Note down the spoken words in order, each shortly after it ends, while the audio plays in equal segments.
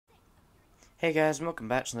Hey guys, and welcome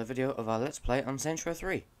back to another video of our Let's Play on Saints Row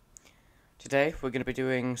 3. Today we're going to be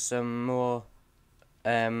doing some more,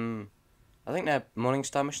 I think they're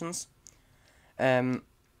Morningstar missions. We're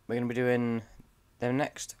going to be doing them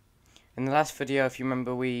next. In the last video, if you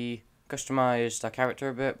remember, we customized our character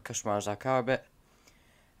a bit, customized our car a bit,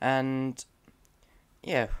 and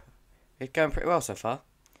yeah, it's going pretty well so far.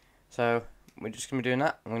 So we're just going to be doing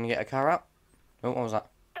that. I'm going to get a car out. Oh, what was that?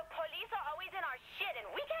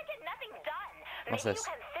 What's this?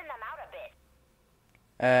 You can thin them out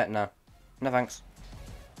a bit. No. No thanks.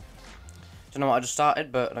 Don't know what I just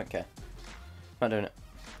started, but I don't care. Not doing it.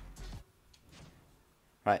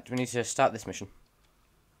 Right, do we need to start this mission?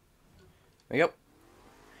 There we go.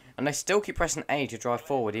 And I still keep pressing A to drive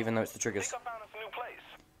forward, even though it's the triggers.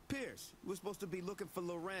 Pierce, we're supposed to be looking for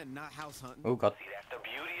Loren, not house hunting. Oh god. See, that's the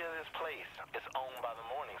beauty of this place. It's owned by the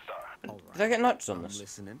Morningstar. Right. Did I get notes on this? I'm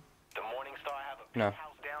listening. The Morningstar have a No. big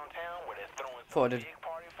house downtown where they're throwing Thought I some did. big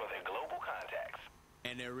party for their global contacts.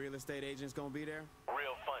 And their real estate agent's gonna be there?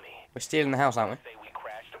 Real funny. We're stealing the house, aren't we? Say we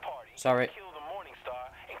crash the party. Sorry. Kill the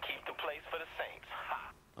Morningstar and keep the place for the Saints.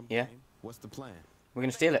 Ha! I'm Yeah. game. What's the plan? We're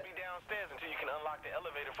gonna steal it. Be downstairs until you can unlock the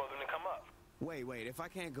elevator for them to come up. Wait, if I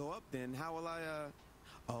can't go up, then how will I,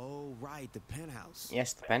 Oh, right, the penthouse.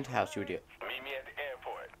 Yes, the penthouse, you idiot. Meet me at the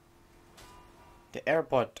airport. The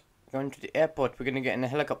airport. Going to the airport. We're gonna get in a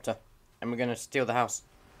helicopter. And we're gonna steal the house.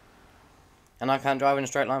 And I can't drive in a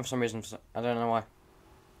straight line for some reason. I don't know why.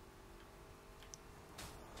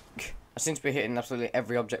 I seem to be hitting absolutely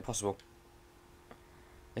every object possible.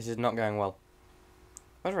 This is not going well.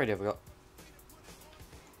 What radio have we got?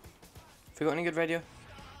 Have we got any good radio?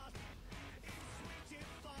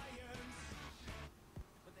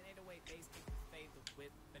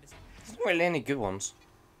 There's not really any good ones.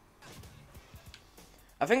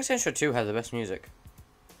 I think Saints Row 2 has the best music.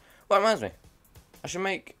 Well, it reminds me. I should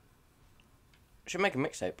make a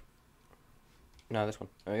mixtape. No, this one.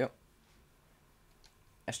 There we go.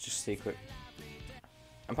 Let's just see quick.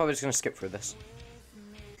 I'm probably just going to skip through this.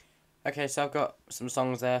 Okay, so I've got some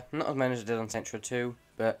songs there. Not as many as I did on Saints Row 2,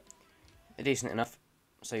 but they're decent enough.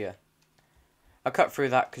 So yeah. I'll cut through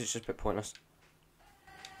that because it's just a bit pointless.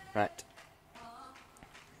 Right.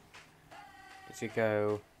 Let's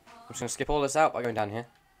go. I'm just going to skip all this out by going down here.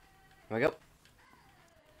 There we go.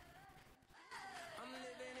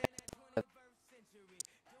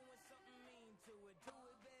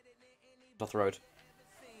 Off the road.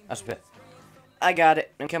 That's a bit. I got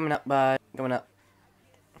it. I'm coming up, bye. Coming up.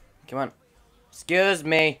 Come on. Excuse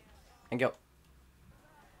me. And go.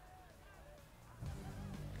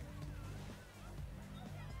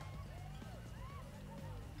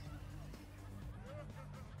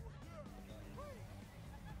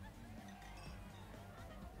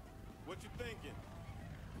 What you thinking?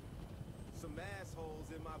 Some assholes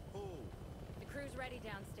in my pool. The crew's ready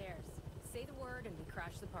downstairs. Say the word and we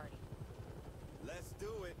crash the party. Let's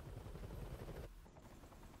do it.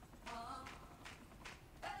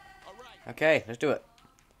 Okay, let's do it.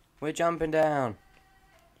 We're jumping down.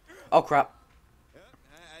 Oh crap.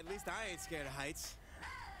 At least I ain't scared of heights.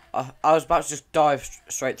 I was about to just dive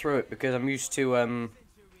straight through it because I'm used to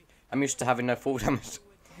having no fall damage.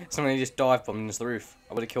 Somebody just dive bombed into the roof.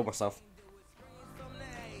 I would have killed myself.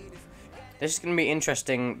 This is going to be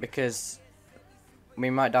interesting because we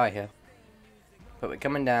might die here. But we're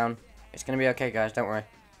coming down. It's going to be okay, guys. Don't worry.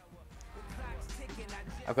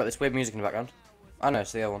 I've got this weird music in the background. Oh no,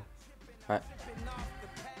 it's the other one. Right.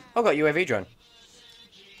 I've got UAV drone.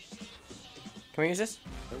 Can we use this?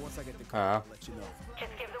 Once I get the car, I'll let you know.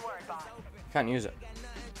 Just give the word, boss. Can't use it.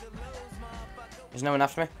 Is no one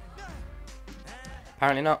after me?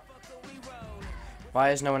 Apparently not.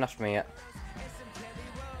 Why is no one after me yet?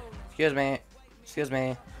 Excuse me. Excuse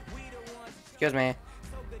me. Excuse me.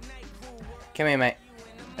 Come here, mate.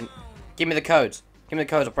 And give me the codes. Give me the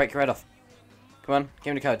codes. I'll break your head off. Come on.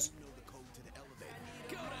 Give me the codes.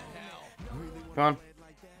 Come on.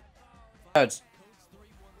 Codes.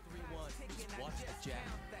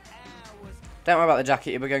 Don't worry about the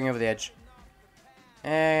jacket. You'll be going over the edge.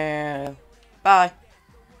 Bye.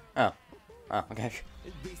 Oh. Oh, okay.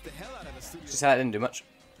 Just said I didn't do much.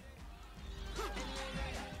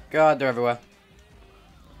 God, they're everywhere.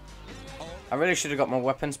 I really should have got more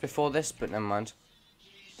weapons before this, but never mind.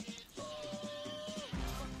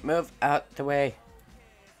 Move out the way.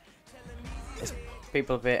 There's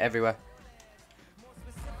people up here everywhere.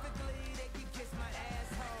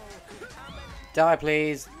 Die,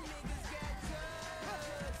 please.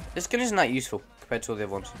 This gun isn't that useful compared to all the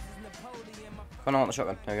other ones. I want the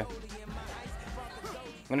shotgun. There we go.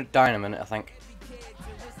 I'm gonna die in a minute, I think.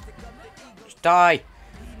 Just die!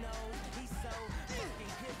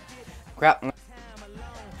 Crap. I'm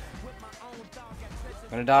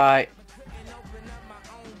gonna die.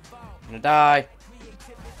 I'm gonna die.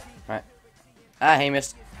 Right. Ah, he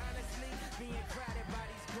missed.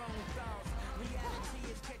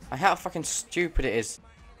 How fucking stupid it is.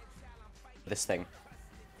 This thing.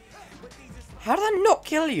 How did that not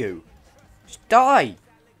kill you? Just die.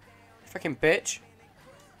 Freaking bitch.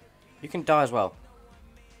 You can die as well.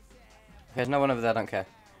 Okay, there's no one over there, I don't care.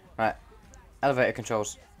 Right. Elevator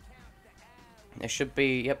controls. There should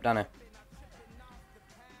be, yep, down here.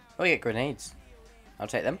 Oh, you get grenades. I'll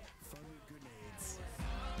take them.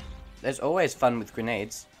 There's always fun with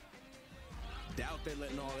grenades. Doubt they're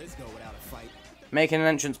letting all this go without a fight. Making an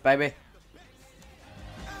entrance, baby.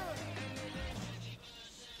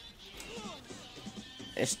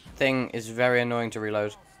 This thing is very annoying to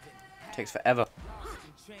reload. Takes forever.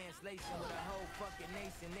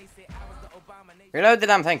 Reload the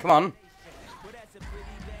damn thing, come on.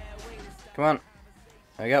 Come on.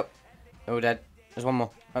 There we go. Oh, dead. There's one more.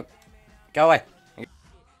 Oh. Go away.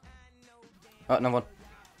 Oh, another one.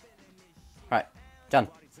 Right. Done.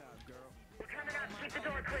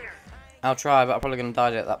 I'll try, but I'm probably going to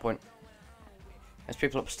die at that point. There's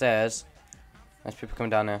people upstairs. There's people coming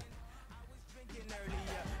down here.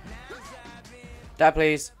 Die,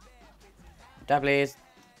 please. Die, please.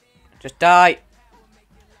 Just die.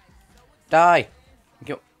 Die.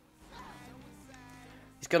 Go.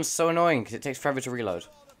 This gun's so annoying because it takes forever to reload.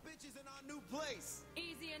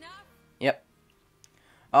 Easy enough? Yep.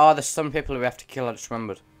 Oh, there's some people who we have to kill, I just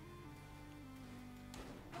remembered.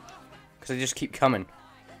 Because they just keep coming.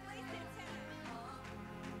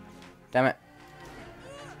 Damn it.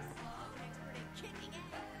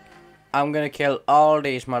 I'm gonna kill all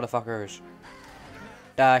these motherfuckers.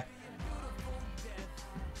 Die.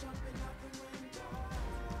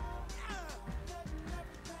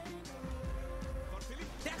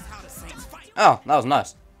 Oh, that was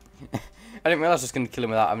nice. I didn't realize I was going to kill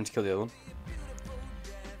him without having to kill the other one.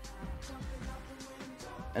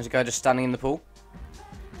 There's a guy just standing in the pool.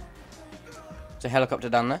 There's a helicopter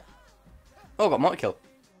down there. Oh, got multi-kill.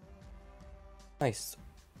 Nice.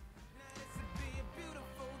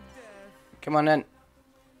 Come on then.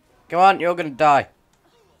 Come on, you're going to die.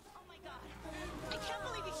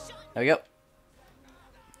 There we go.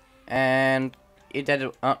 And you're dead.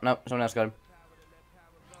 Oh, no, someone else got him.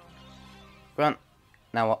 Come on.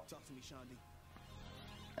 Now what?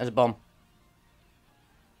 There's a bomb.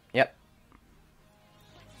 Yep.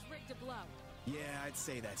 Yeah, I'd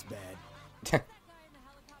say that's bad.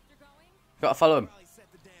 Gotta follow him.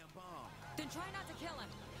 Then try not to kill him.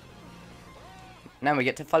 Now we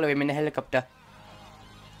get to follow him in the helicopter.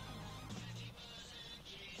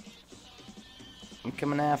 I'm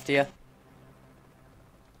coming after you.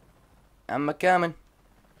 I'm a-coming.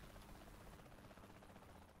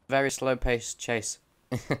 Very slow-paced chase.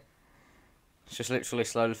 It's just literally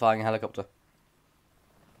slowly flying a helicopter.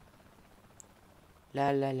 La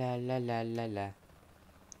la la la la la la.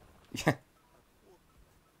 Yeah.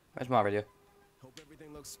 Where's my radio? Hope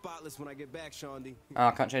everything looks spotless when I get back, Shaundi. Oh,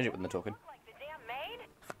 I can't change it when they're talking. Like the damn maid?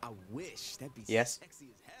 I wish. That'd be Yes. sexy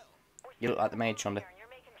as hell. You look like the maid, Shonda. And you're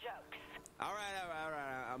making jokes. All right.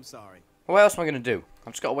 I'm sorry. Well, what else am I going to do?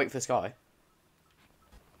 I've just got to wait for this guy.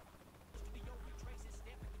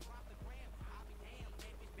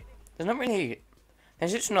 There's not really...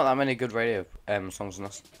 There's just not that many good radio songs in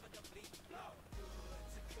this.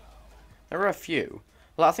 There are a few.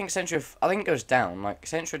 Well, I think it goes down. Like,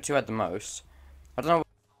 Centra 2 had the most. I don't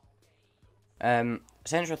know.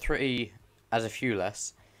 Centra 3 has a few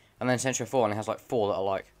less. And then Centra 4 only has like 4 that are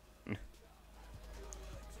like...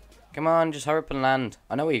 Come on, just hurry up and land.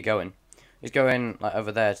 I know where you're going. He's going like over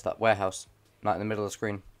there to that warehouse. Like in the middle of the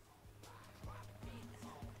screen.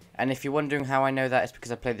 And if you're wondering how I know that, it's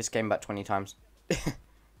because I played this game about 20 times.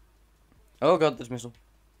 Oh god, there's a missile.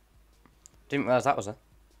 Didn't realise that was there.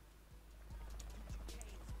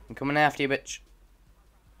 I'm coming after you, bitch.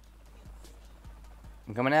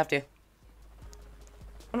 I'm coming after you.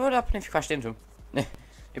 I wonder what would happen if you crashed into him.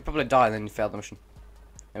 You'd probably die and then you failed the mission.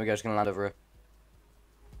 There we go, just gonna land over here.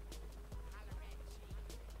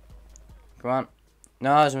 Come on.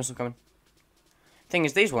 No, there's a missile coming. Thing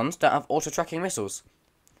is, these ones don't have auto-tracking missiles.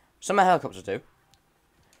 Some helicopters do,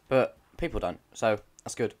 but people don't, so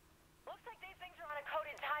that's good. Looks like these things are on a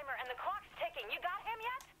coded timer and the clock's ticking. You got him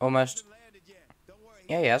yet? Almost.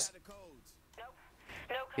 Yeah, he has. Nope.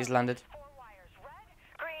 No code. He's landed. 4 wires.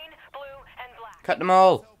 Red, green, blue, and black. Cut them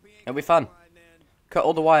all. It'll be fun. Cut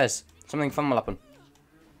all the wires. Something fun will happen.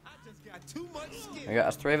 There we go,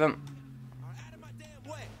 that's 3 of them.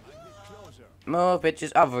 More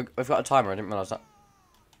bitches. Oh, we've got a timer, I didn't realise that.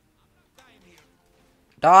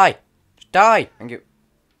 Die! Die! Thank you.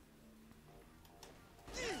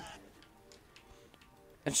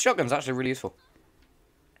 And shotgun's actually really useful.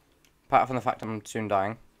 Apart from the fact I'm soon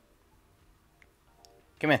dying.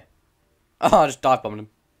 Come here. Oh, I just dive bombed him.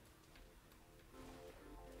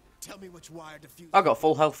 Tell me which wire diffuse. I got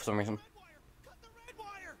full health for some reason. Cut the red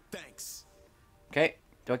wire. Thanks. Okay,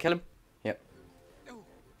 do I kill him? Yep.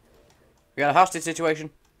 We got a hostage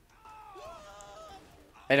situation.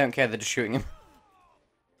 They don't care, they're just shooting him.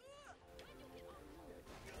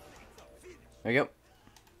 There we go.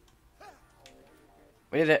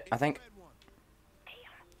 We did it, I think.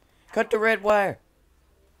 Cut the red wire.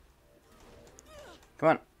 Come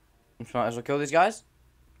on. Might as well kill these guys.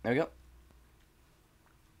 There we go.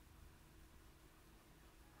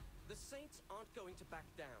 The Saints aren't going to back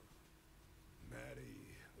down.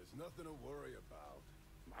 Maddie, there's nothing to worry about.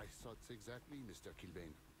 My thoughts exactly, Mr.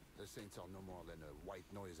 Kilbane. The Saints are no more than a white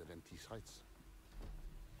noise of empty threats.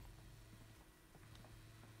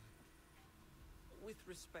 With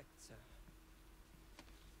respect, sir.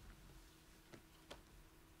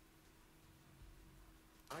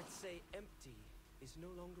 I'd say empty is no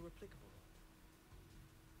longer applicable.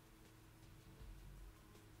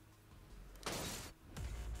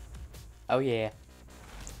 Oh yeah.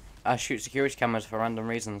 I shoot security cameras for random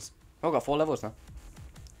reasons. Oh, I've got 4 levels now.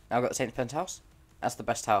 Now I've got the Saints penthouse. That's the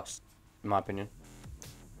best house, in my opinion.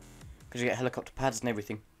 Because you get helicopter pads and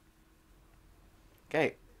everything.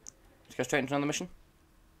 Okay. Let's go straight into another mission.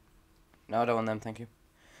 No, I don't want them, thank you.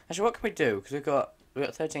 Actually, what can we do? Because we've got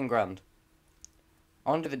 13 grand. I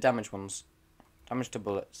want to do the damage ones. Damage to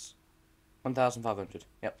bullets. 1,500.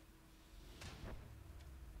 Yep.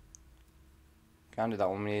 Can't do that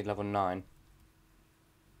one. We need level 9.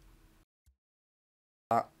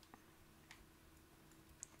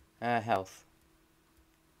 Health.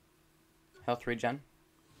 Health regen.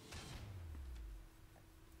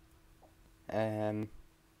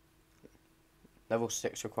 Level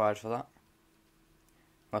 6 required for that.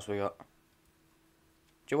 What else we got?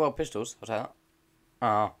 Dual pistols. I'll take that.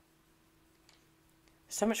 Oh.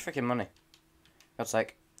 So much freaking money. God's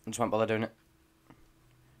sake. I just won't bother doing it.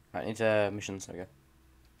 Right, I need missions. There we go.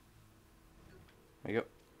 There we go.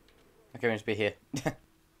 Okay, we need to be here.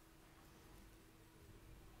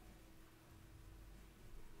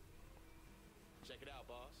 Check it out,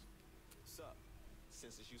 boss. Sup?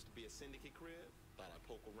 Since this used to be a syndicate crib, thought I'd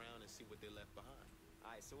poke around and see what they left behind.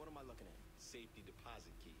 Alright, so what am I looking at? Safety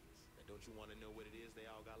deposit keys. Now, don't you want to know what it is they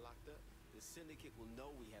all got locked up? The syndicate will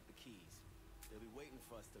know we have the keys. They'll be waiting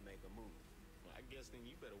for us to make a move. Well, I guess then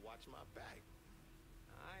you better watch my back.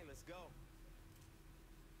 Alright, let's go.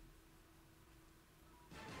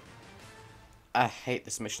 I hate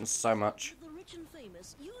this mission so much.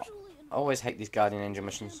 I always hate these Guardian Angel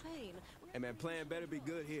missions. Hey man, plan better be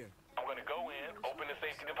good here. I'm gonna go in, open the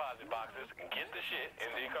safety deposit boxes, and get the shit, and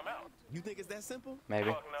then come out. You think it's that simple?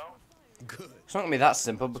 Maybe. Fuck no. Good. It's not gonna be that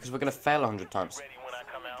simple because we're gonna fail 100 times. Ready when I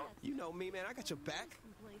come out? You know me, man. I got your back.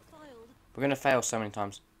 We're gonna fail so many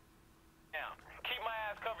times. Now, keep my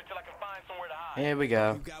ass covered till I can find somewhere to hide. Here we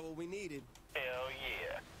go. You got what we needed. Hell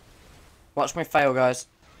yeah. Watch me fail, guys.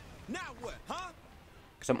 Now what, huh?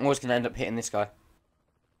 Because I'm always gonna end up hitting this guy. I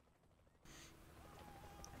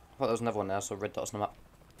thought there was another one there. I saw red dots on the map.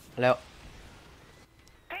 Hello.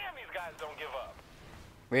 Damn, these guys don't give up.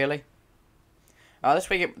 Really? This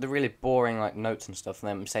way you get the really boring like notes and stuff,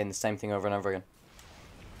 and then saying the same thing over and over again.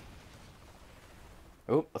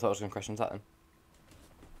 Oh, I thought I was gonna crash into that then.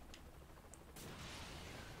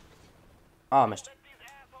 Oh, I missed. Let these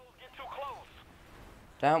assholes get too close.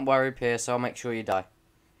 Don't worry, Pierce. I'll make sure you die.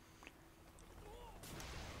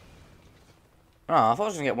 Oh, I thought I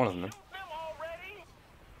was gonna get one of them then. Shoot them already?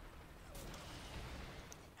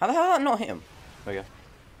 How the hell did that not hit him? There we go.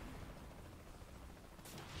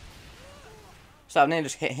 So I've nearly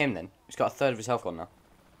just hit him then. He's got a third of his health gone now.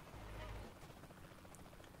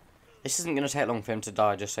 This isn't going to take long for him to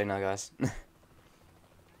die, just so you know, guys.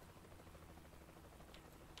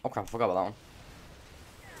 Oh crap, I forgot about that one.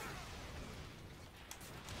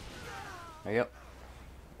 There you go.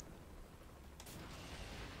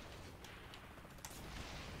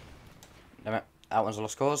 Damn it. That one's a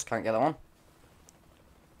lost cause. Can't get that one.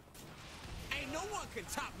 Ain't no one can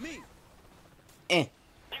top me. Eh.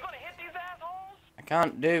 You gonna hit these assholes? I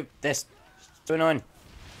can't do this. It's too annoying.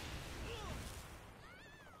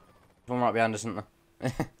 There's one right behind us, isn't there?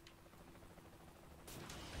 There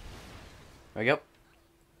we go.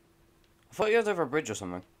 I thought you was over a bridge or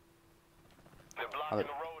something. They're blocking the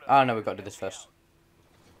road. Oh no, we've got to do this first.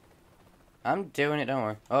 I'm doing it, don't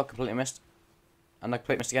worry. Oh, completely missed. And I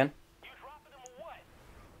completely missed again. You dropping them or what?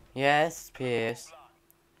 Yes, Pierce.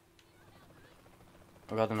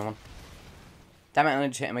 Oh god, another one. Damn it, I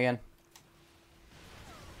need to hit him again.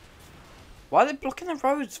 Why are they blocking the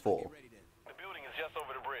roads for? The building is just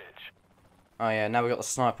over the bridge. Oh yeah, now we got the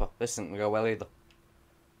sniper. This isn't gonna go well either.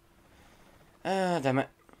 Damn it.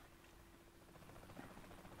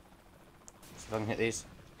 See if I can hit these.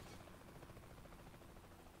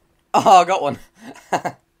 Oh, I got one.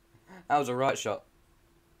 That was a right shot.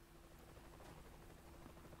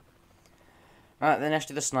 Right, then let's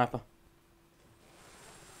do the sniper.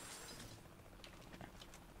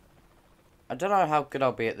 I don't know how good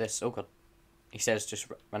I'll be at this. Oh god. He says just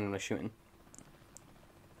randomly shooting.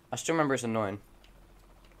 I still remember it's annoying.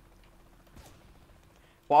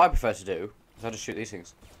 What I prefer to do is I just shoot these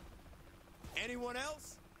things. Anyone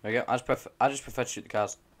else? There we go. I just prefer to shoot the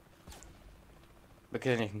cars.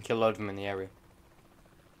 Because then you can kill a load of them in the area.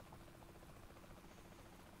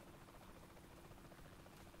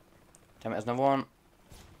 Damn it, there's another one.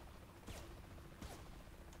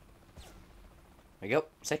 There we go.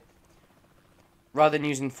 See? Rather than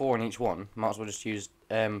using 4 on each one, might as well just use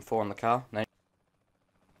 4 on the car. No.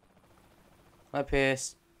 Hello,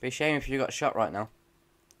 Pierce. Be a shame if you got shot right now.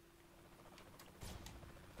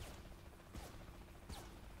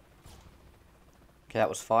 Okay, that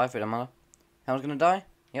was 5, it don't matter. That one's gonna die?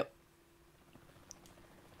 Yep.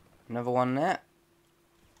 Another one there.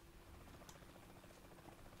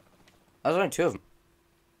 There's only 2 of them.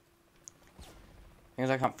 Thing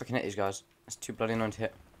is, I can't freaking hit these guys. It's too bloody annoying to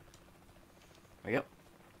hit. There we go.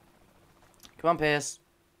 Come on, Pierce.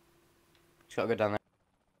 Just gotta go down there.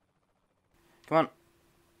 Come on.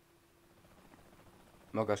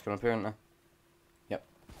 More guys coming up here, aren't there? Yep.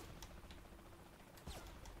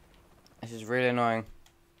 This is really annoying.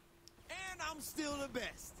 And I'm still the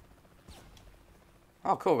best.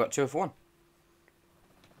 Oh, cool. Got 2 for 1.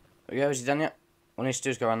 There we go. Is he done yet? All he needs to do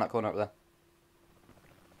is go around that corner up there.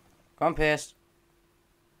 Come on, Pierce.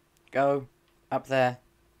 Go. Up there.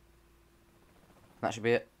 That should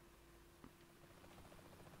be it.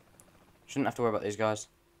 Shouldn't have to worry about these guys.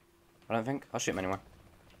 I don't think. I'll shoot them anyway.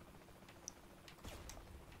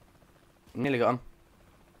 Nearly got him.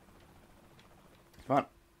 Come on.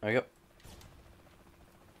 There we go.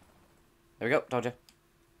 There we go. Told you.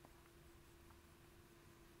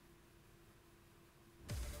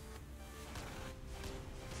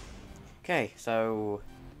 Okay, so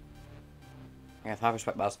I have 5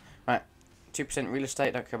 respect bars. Right. 2% real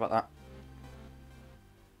estate, don't care about that.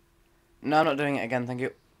 No, I'm not doing it again, thank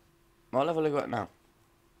you. What level have we got now?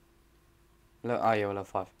 Oh yeah, we're level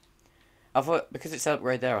 5. I thought, because it said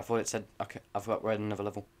upgrade there, I thought it said, okay, I've got upgrade another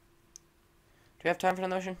level. Do we have time for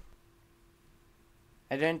another mission?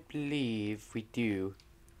 I don't believe we do.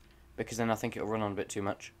 Because then I think it'll run on a bit too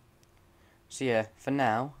much. So yeah, for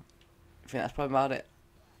now, I think that's probably about it.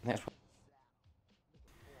 I think that's probably...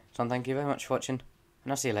 So thank you very much for watching,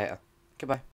 and I'll see you later. Goodbye.